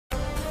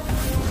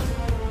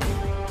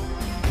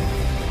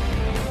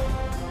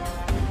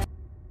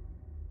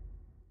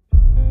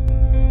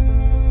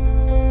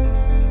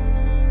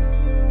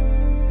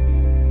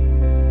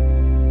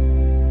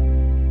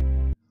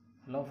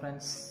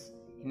Friends,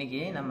 இன்றைக்கி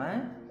நம்ம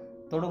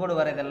தொடுகோடு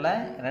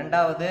வரைதலில்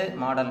ரெண்டாவது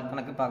மாடல்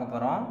கணக்கு பார்க்க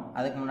போகிறோம்.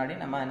 அதுக்கு முன்னாடி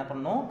நம்ம என்ன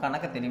பண்ணணும்,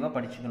 கணக்கை தெளிவாக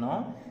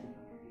படிச்சுக்கணும்.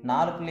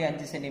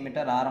 4.5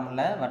 சென்டிமீட்டர்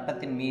ஆரமுள்ள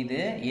வட்டத்தின் மீது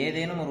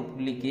ஏதேனும் ஒரு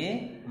புள்ளிக்கு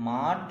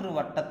மாற்று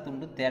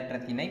வட்டத்துண்டு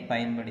தேற்றத்தினை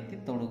பயன்படுத்தி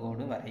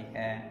தொடுகோடு வரைக.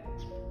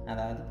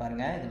 அதாவது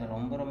பாருங்கள், இதில்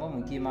ரொம்ப ரொம்ப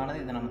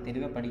முக்கியமானது. இதை நம்ம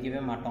தெளிவாக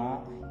படிக்கவே மாட்டோம்.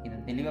 இதை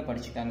தெளிவாக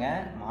படிச்சுக்கோங்க.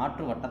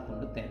 மாற்று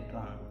வட்டத்துண்டு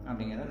தேற்றம்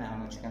அப்படிங்கிறத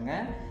ஞாபகம் வச்சுக்கோங்க.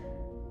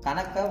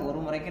 கணக்கை ஒரு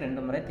முறைக்கு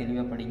 2 முறை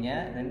தெளிவாக படிங்க.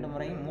 2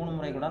 முறை 3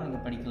 முறை கூட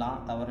நீங்கள் படிக்கலாம்,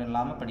 தவறு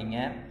இல்லாமல் படிங்க.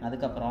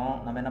 அதுக்கப்புறம்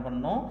நம்ம என்ன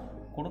பண்ணணும்,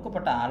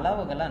 கொடுக்கப்பட்ட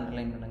அளவுகளை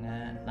அண்டர்லைன் பண்ணுங்க.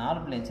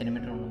 4.5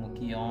 சென்டிமீட்டர் ஒன்று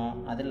முக்கியம்.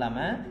 அது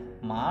இல்லாமல்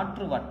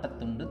மாற்று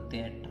வட்டத்துண்டு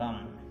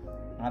தேற்றம்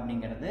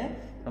அப்படிங்கிறது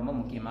ரொம்ப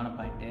முக்கியமான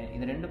பாயிண்ட்டு.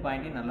 இது 2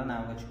 பாயிண்ட்டையும் நல்லா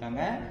ஞாபகம்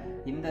வச்சுக்கோங்க.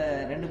 இந்த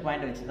 2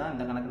 பாயிண்ட் வச்சு தான்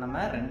இந்த கணக்கு நம்ம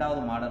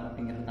ரெண்டாவது மாடல்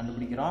அப்படிங்கிறது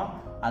கண்டுபிடிக்கிறோம்.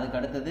 அதுக்கு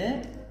அடுத்தது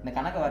இந்த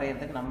கணக்கை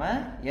வரைகிறதுக்கு நம்ம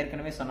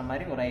ஏற்கனவே சொன்ன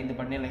மாதிரி ஒரு 5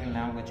 படிநிலைகள்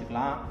ஞாபகம்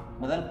வச்சுக்கலாம்.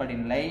 முதல்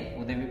படிநிலை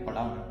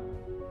உதவிப்படம்,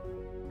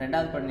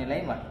 2வது படிநிலை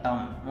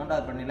வட்டம்,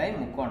 3வது படிநிலை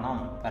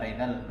முக்கோணம்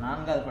வரைதல்,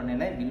 4வது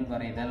படிநிலை வில்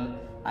வரைதல்,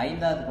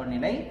 5வது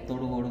படிநிலை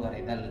தொடுகோடு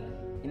வரைதல்.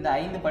 இந்த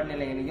 5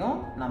 படிநிலைகளையும்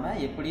நம்ம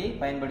எப்படி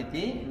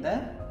பயன்படுத்தி இந்த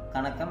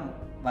கணக்கை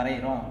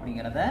வரைகிறோம்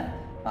அப்படிங்கிறத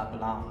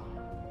பார்க்கலாம்.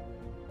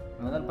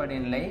 முதல்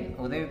படிநிலை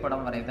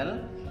உதவிப்படம் வரைதல்.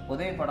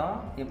 உதவிப்படம்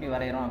எப்படி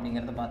வரைகிறோம்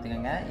அப்படிங்கிறத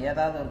பார்த்துக்கோங்க.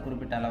 ஏதாவது ஒரு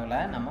குறிப்பிட்ட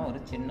அளவில் நம்ம ஒரு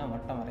சின்ன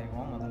வட்டம்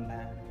வரைவோம். முதல்ல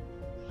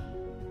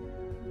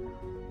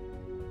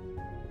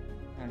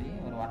அப்படி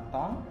ஒரு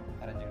வட்டம்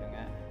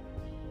வரைஞ்சிடுங்க.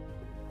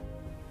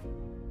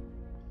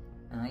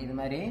 இது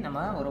மாதிரி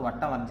நம்ம ஒரு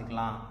வட்டம்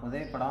வரைஞ்சிக்கலாம்.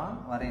 உதவிப்படம்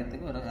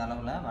வரைகிறதுக்கு ஒரு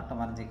அளவில்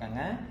வட்டம்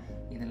வரைஞ்சிக்கோங்க.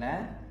 இதில்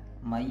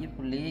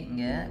மையப்புள்ளி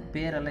இங்கே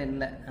பேரெல்லாம்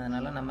இல்லை,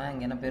 அதனால் நம்ம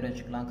இங்கே என்ன பேர்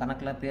வச்சுக்கலாம்,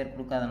 கணக்கில் பேர்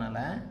கொடுக்காதனால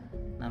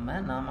நம்ம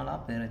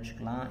நாமளாக பேர்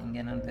வச்சுக்கலாம். இங்கே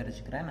என்னென்னு பேர்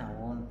வச்சுக்கிறேன், நான்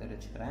ஓன்னு பேர்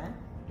வச்சுக்கிறேன்.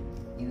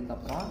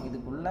 இதுக்கப்புறம்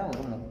இதுக்குள்ளே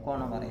ஒரு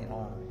முக்கோணம்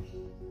வரைகிறோம்.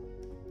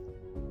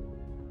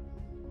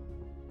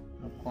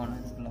 முக்கோணம்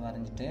இதுக்குள்ளே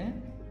வரைஞ்சிட்டு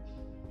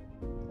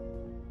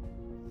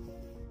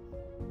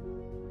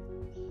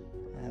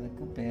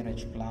அதுக்கு பேர்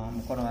வச்சுக்கலாம்.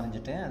 முக்கோணம்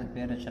வரைஞ்சிட்டு அதுக்கு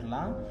பேர்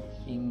வச்சிடலாம்.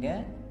 இங்கே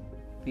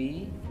பி,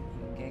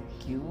 இங்கே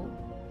கியூ,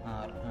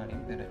 ஆர்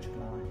அப்படின்னு பேர்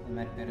வச்சுக்கலாம். இது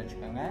மாதிரி பேர்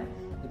வச்சுக்கோங்க.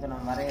 இப்போ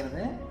நம்ம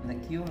வரைகிறது இந்த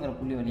கியூங்கிற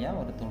புள்ளி வழியாக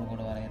ஒரு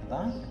தொடுகோடு வரைகிறது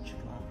தான்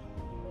வச்சுக்கலாம்.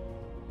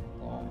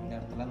 இப்போ இந்த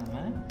இடத்துல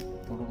நம்ம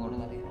தொடுகோடு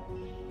வரைகிறோம்.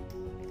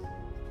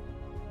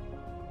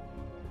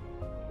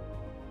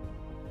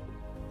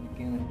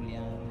 கியூங்கிற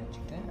புள்ளியாக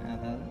வச்சுக்கிட்டு,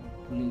 அதாவது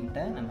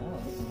புள்ளிக்கிட்ட நம்ம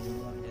ஒரு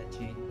தொடுகோடு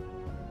வரைஞ்சாச்சு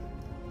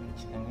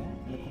வச்சுக்கோங்க.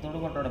 இந்த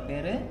தொடுகோட்டோட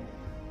பேர்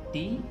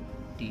டி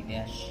டி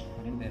டேஷ்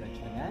அப்படின்னு பேர்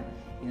வச்சுக்கோங்க.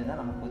 இதுதான்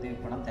நமக்கு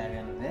உதவிப்படம்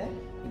தேவையானது.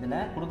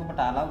 இதில்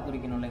கொடுக்கப்பட்ட அளவு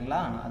குறிக்கணும் இல்லைங்களா,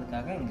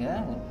 அதுக்காக இங்கே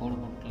ஒரு கோடு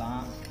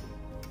போட்டுக்கலாம்.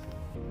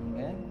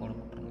 இங்கே கோடு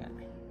போட்டுருங்க.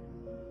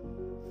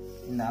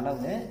 இந்த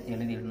அளவு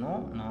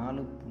எழுதிடணும்,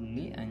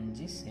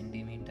 4.5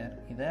 சென்டிமீட்டர்.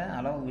 இதை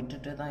அளவு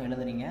விட்டுட்டு தான்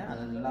எழுதுறீங்க.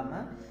 அது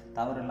இல்லாமல்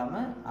தவறு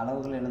இல்லாமல்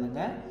அளவுகள்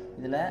எழுதுங்க.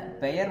 இதில்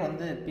பெயர்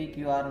வந்து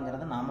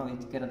பிக்யூஆருங்கிறத நாம்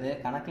வச்சுக்கிறது,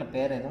 கணக்கில்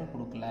பேர் எதுவும்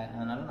கொடுக்கல.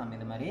 அதனால் நம்ம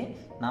இது மாதிரி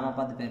நாம்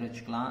பார்த்து பேர்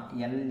வச்சுக்கலாம்.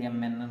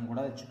 எல்எம்என்னு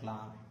கூட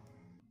வச்சுக்கலாம்.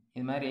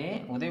 இது மாதிரி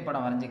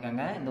உதவிப்படம்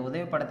வரைஞ்சிக்கோங்க. இந்த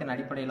உதவிப்படத்தின்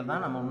அடிப்படையில்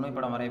தான் நம்ம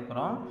உண்மைப்படம் வரைய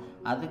போகிறோம்.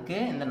 அதுக்கு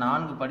இந்த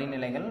 4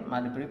 படிநிலைகள்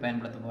மறுபடி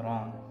பயன்படுத்த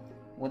போகிறோம்.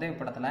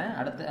 உதவிப்படத்தில்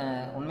அடுத்து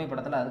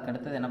உண்மைப்படத்தில் அதுக்கு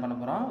அடுத்தது என்ன பண்ண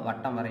போகிறோம்,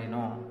 வட்டம்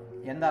வரையணும்.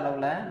 எந்த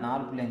அளவில்,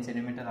 4.5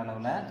 சென்டிமீட்டர்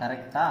அளவில்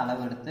கரெக்டாக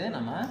அளவு எடுத்து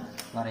நம்ம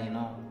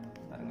வரையணும்.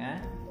 பாருங்கள்,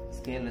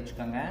 ஸ்கேல்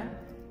வச்சுக்கோங்க.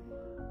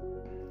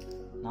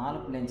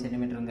 4.5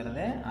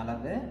 சென்டிமீட்டருங்கிறது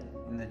அளவு.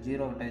 இந்த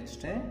 0 விட்டு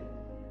வச்சுட்டு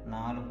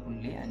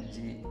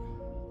 4.5,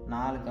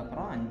 4க்கு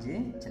அப்புறம் 5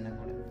 சின்ன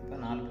கோடு. இப்போ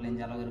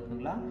 4.5 அளவு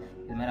இருக்குங்களா.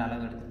 இது மாதிரி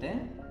அளவு எடுத்துகிட்டு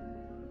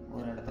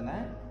ஒரு இடத்துல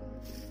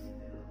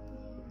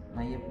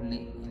மையப்புள்ளி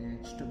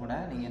வச்சுட்டு கூட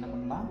நீங்கள் என்ன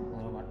பண்ணலாம்,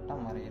 ஒரு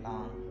வட்டம்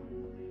வரையலாம்.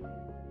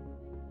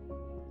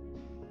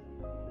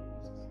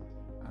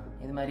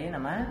 இது மாதிரியே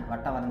நம்ம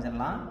வட்டம்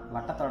வரைஞ்சிடலாம்.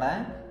 வட்டத்தோட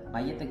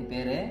மையத்துக்கு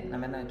பேர்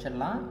நம்ம என்ன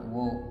வச்சிடலாம்,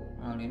 ஓ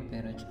அப்படின்னு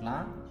பேர்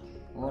வச்சுக்கலாம்.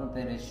 ஓன்னு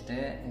பேர் வச்சுட்டு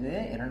இது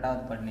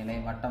 2வது படிநிலை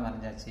வட்டம்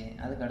வரைஞ்சாச்சு.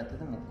 அதுக்கு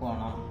அடுத்தது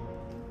முக்கோணம்.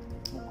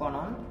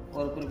 முக்கோணம்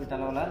ஒரு குறிப்பிட்ட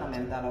அளவில் நம்ம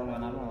எந்த அளவில்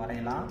வேணாலும்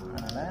வரையலாம்.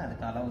 அதனால்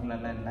அதுக்கு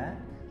அளவுகளெல்லாம் இல்லை,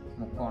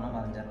 முக்கோணம்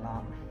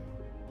வரைஞ்சிடலாம்.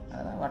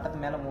 அதில் வட்டத்து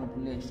மேலே 3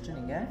 புள்ளி வச்சுட்டு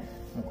நீங்கள்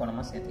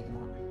முக்கோணமாக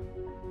சேர்த்திக்கலாம்.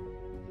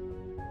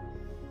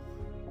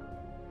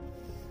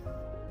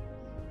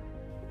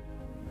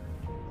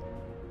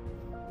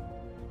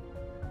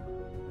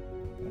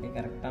 இப்படி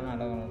கரெக்டான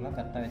அளவுகளெல்லாம்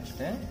கரெக்டாக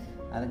வச்சுட்டு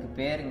அதுக்கு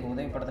பேர் இங்கே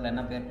உதவிப்படத்தில்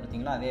என்ன பேர்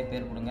கொடுத்தீங்களோ அதே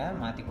பேர் கொடுங்க,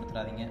 மாற்றி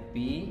கொடுத்துடாதீங்க.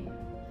 பி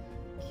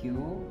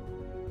கியூ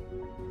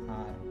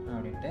ஆர்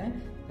அப்படின்ட்டு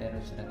பேர்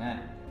வச்சுடுங்க.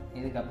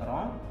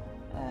 இதுக்கப்புறம்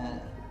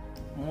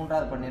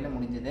 3வது படிநிலை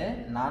முடிஞ்சது.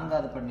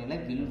 4வது படிநிலை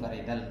வில்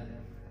வரைதல்.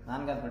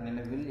 4வது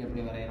படிநிலை வில்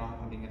எப்படி வரைகிறோம்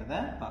அப்படிங்கிறத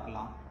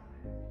பார்க்கலாம்.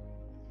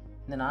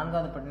 இந்த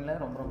 4வது படிநிலை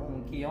ரொம்ப ரொம்ப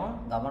முக்கியம்,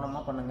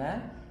 கவனமாக பண்ணுங்கள்.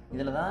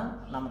 இதில் தான்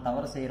நம்ம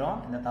தவறு செய்கிறோம்.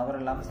 இந்த தவறு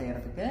இல்லாமல்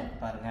செய்கிறதுக்கு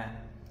பாருங்கள்.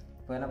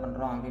 இப்போ என்ன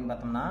பண்ணுறோம் அப்படின்னு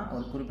பார்த்தோம்னா,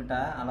 ஒரு குறிப்பிட்ட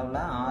அளவில்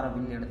 6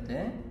 வில் எடுத்து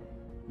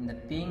இந்த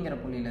பிங்கிற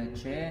புள்ளியில்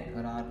வச்சு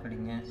ஒரு ஆர்க்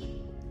அடிங்க.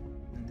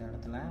 இந்த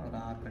இடத்துல ஒரு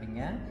ஆர்க்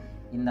அடிங்க.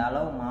 இந்த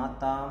அளவு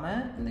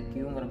மாற்றாமல் இந்த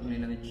கியூங்கிற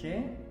புள்ளியில் வச்சு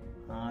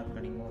ஆர்க்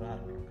அடிங்க, ஒரு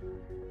ஆர்க் ஒரு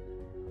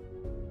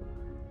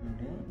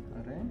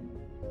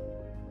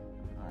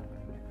ஆர்க்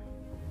அடிங்க.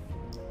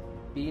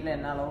 பியில்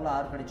என்ன அளவில்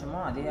ஆர்க் அடிச்சோமோ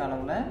அதே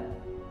அளவில்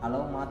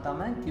அளவு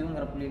மாற்றாமல்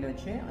கியூங்கிற புள்ளியில்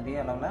வச்சு அதே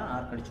அளவில்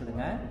ஆர்க்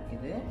அடிச்சுடுங்க.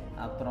 இது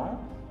அப்புறம்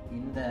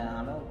இந்த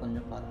அளவு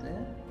கொஞ்சம் பார்த்து,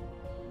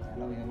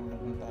 அளவு எவ்வளோ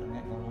இருக்குன்னு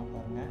பாருங்கள், கவனமாக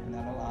பாருங்கள். இந்த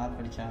அளவு ஆர்க்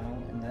அடித்த அளவு,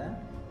 இந்த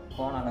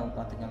கோண அளவு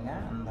பார்த்துக்கோங்க.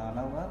 அந்த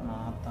அளவை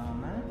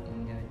மாற்றாமல்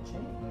இங்கே வச்சு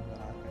இங்கே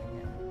ஆர்க்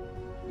அடிங்க.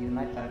 இது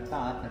மாதிரி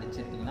கரெக்டாக ஆர்க்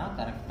அடிச்சிருக்கீங்கன்னா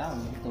கரெக்டாக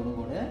உங்களுக்கு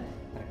தொடுகோடு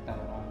கரெக்டாக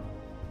வரும்.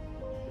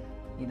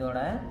 இதோட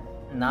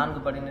 4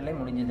 படிநிலை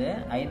முடிஞ்சது.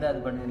 5வது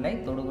படிநிலை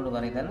தொடுகோடு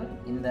வரைதல்.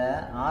 இந்த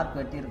ஆர்க்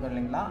வெட்டி இருக்கோம்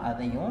இல்லைங்களா,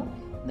 அதையும்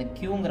இந்த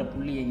கியூங்கிற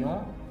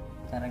புள்ளியையும்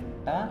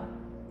கரெக்டாக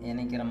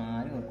இணைக்கிற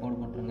மாதிரி ஒரு கோடு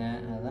போட்டுருங்க.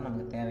 அதுதான்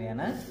நமக்கு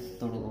தேவையான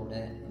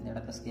தொடுகோடு. இந்த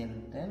இடத்த ஸ்கேல்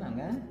விட்டு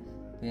நாங்கள்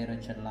பேர்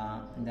வச்சிடலாம்.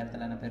 இந்த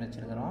இடத்துல என்ன பேர்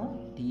வச்சுருக்கிறோம்,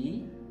 டி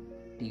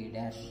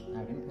டேஷ்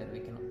அப்படின்னு பேர்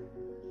வைக்கணும்.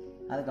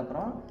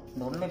 அதுக்கப்புறம்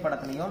இந்த உண்மை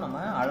படத்துலையும் நம்ம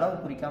அளவு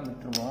குறிக்காமல்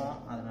விட்டுருவோம்.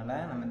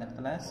 அதனால் நம்ம இந்த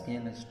இடத்துல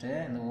ஸ்கேல் வச்சுட்டு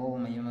இந்த ஓவு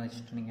மையமாக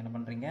வச்சுட்டு நீங்கள் என்ன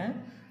பண்ணுறீங்க,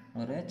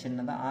 ஒரு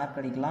சின்னதாக ஆர்க்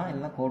அடிக்கலாம்,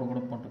 இல்லைனா கோடு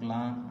கூட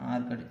போட்டுக்கலாம்.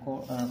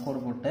 கோடு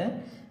போட்டு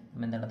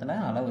நம்ம இந்த இடத்துல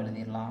அளவு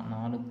எழுதிடலாம்.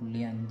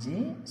 4.5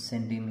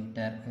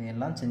 சென்டிமீட்டர்.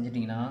 இதெல்லாம்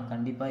செஞ்சிட்டிங்கன்னா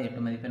கண்டிப்பாக 8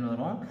 மதிப்பெண்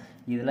வரும்.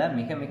 இதில்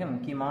மிக மிக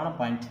முக்கியமான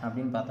பாயிண்ட்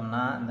அப்படின்னு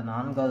பார்த்தோம்னா இந்த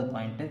 4வது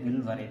பாயிண்ட்டு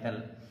வில் வரைதல்.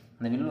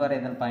 இந்த வில்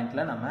வரைதல்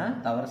பாயிண்ட்டில் நம்ம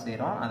தவறு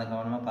செய்கிறோம், அதை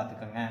கவனமாக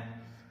பார்த்துக்கோங்க.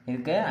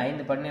 இதுக்கு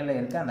 5 படிநிலை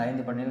இருக்குது. அந்த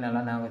 5 படிநிலை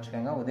நல்லா ஞாபகம்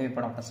வச்சுக்கோங்க.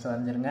 உதவிப்படம் ஃபஸ்ட்டு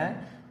வரைஞ்சிருங்க.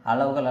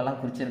 அளவுகள் எல்லாம்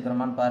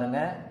குறிச்சிருக்கிறோமான்னு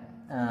பாருங்கள்.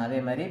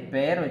 அதே மாதிரி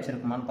பெயர்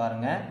வச்சுருக்குமான்னு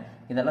பாருங்கள்.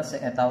 இதெல்லாம்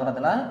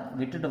தவறுதலாக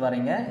விட்டுட்டு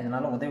வரீங்க.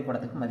 இதனால்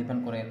உதவிப்படத்துக்கு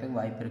மதிப்பெண் குறையறதுக்கு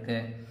வாய்ப்பு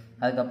இருக்குது.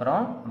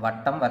 அதுக்கப்புறம்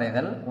வட்டம்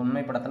வரைதல்.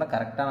 உண்மை படத்தில்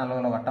கரெக்டான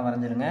அளவில் வட்டம்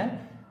வரைஞ்சிருங்க.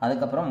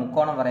 அதுக்கப்புறம்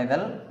முக்கோணம்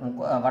வரைதல்.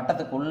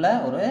 வட்டத்துக்குள்ள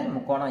ஒரு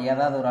முக்கோணம்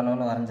ஏதாவது ஒரு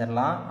அளவில்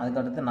வரைஞ்சிடலாம்.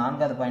 அதுக்கடுத்து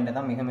 4வது பாயிண்ட்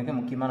தான் மிக மிக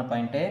முக்கியமான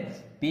பாயிண்ட்டு.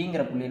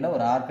 பிங்கிற புள்ளியில்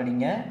ஒரு ஆர்க்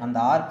அடிங்க. அந்த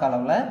ஆர்க்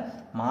அளவில்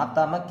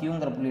மாற்றாமல்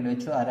கியூங்கிற புள்ளியில்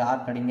வச்சு ஒரு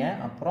ஆர்க் அடிங்க.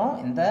 அப்புறம்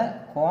இந்த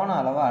கோண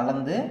அளவை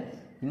அளந்து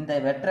இந்த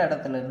வெற்ற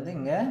இடத்துலேருந்து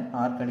இங்கே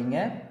ஆர்க் அடிங்க.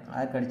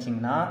 ஆர்க்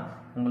அடிச்சிங்கன்னா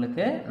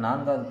உங்களுக்கு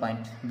 4வது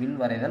பாயிண்ட் வில்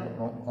வரைதல்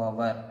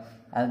ஓவர்.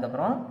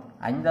 அதுக்கப்புறம்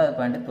 5வது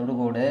பாயிண்ட்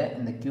தொடுகோடு.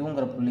 இந்த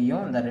கியூங்கிற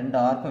புள்ளியும் இந்த 2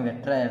 ஆர்க்கும்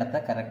வெற்ற இடத்த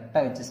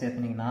கரெக்டாக வச்சு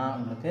சேர்த்துனீங்கன்னா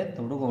உங்களுக்கு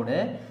தொடுகோடு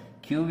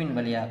கியூவின்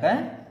வழியாக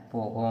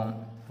போகும்.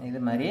 இது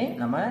மாதிரி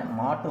நம்ம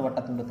மாற்று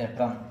வட்டத்துண்டு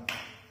தேற்றம்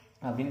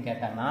அப்படின்னு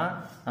கேட்டாங்கன்னா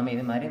நம்ம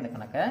இது மாதிரி இந்த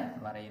கணக்கை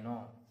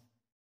வரையணும்.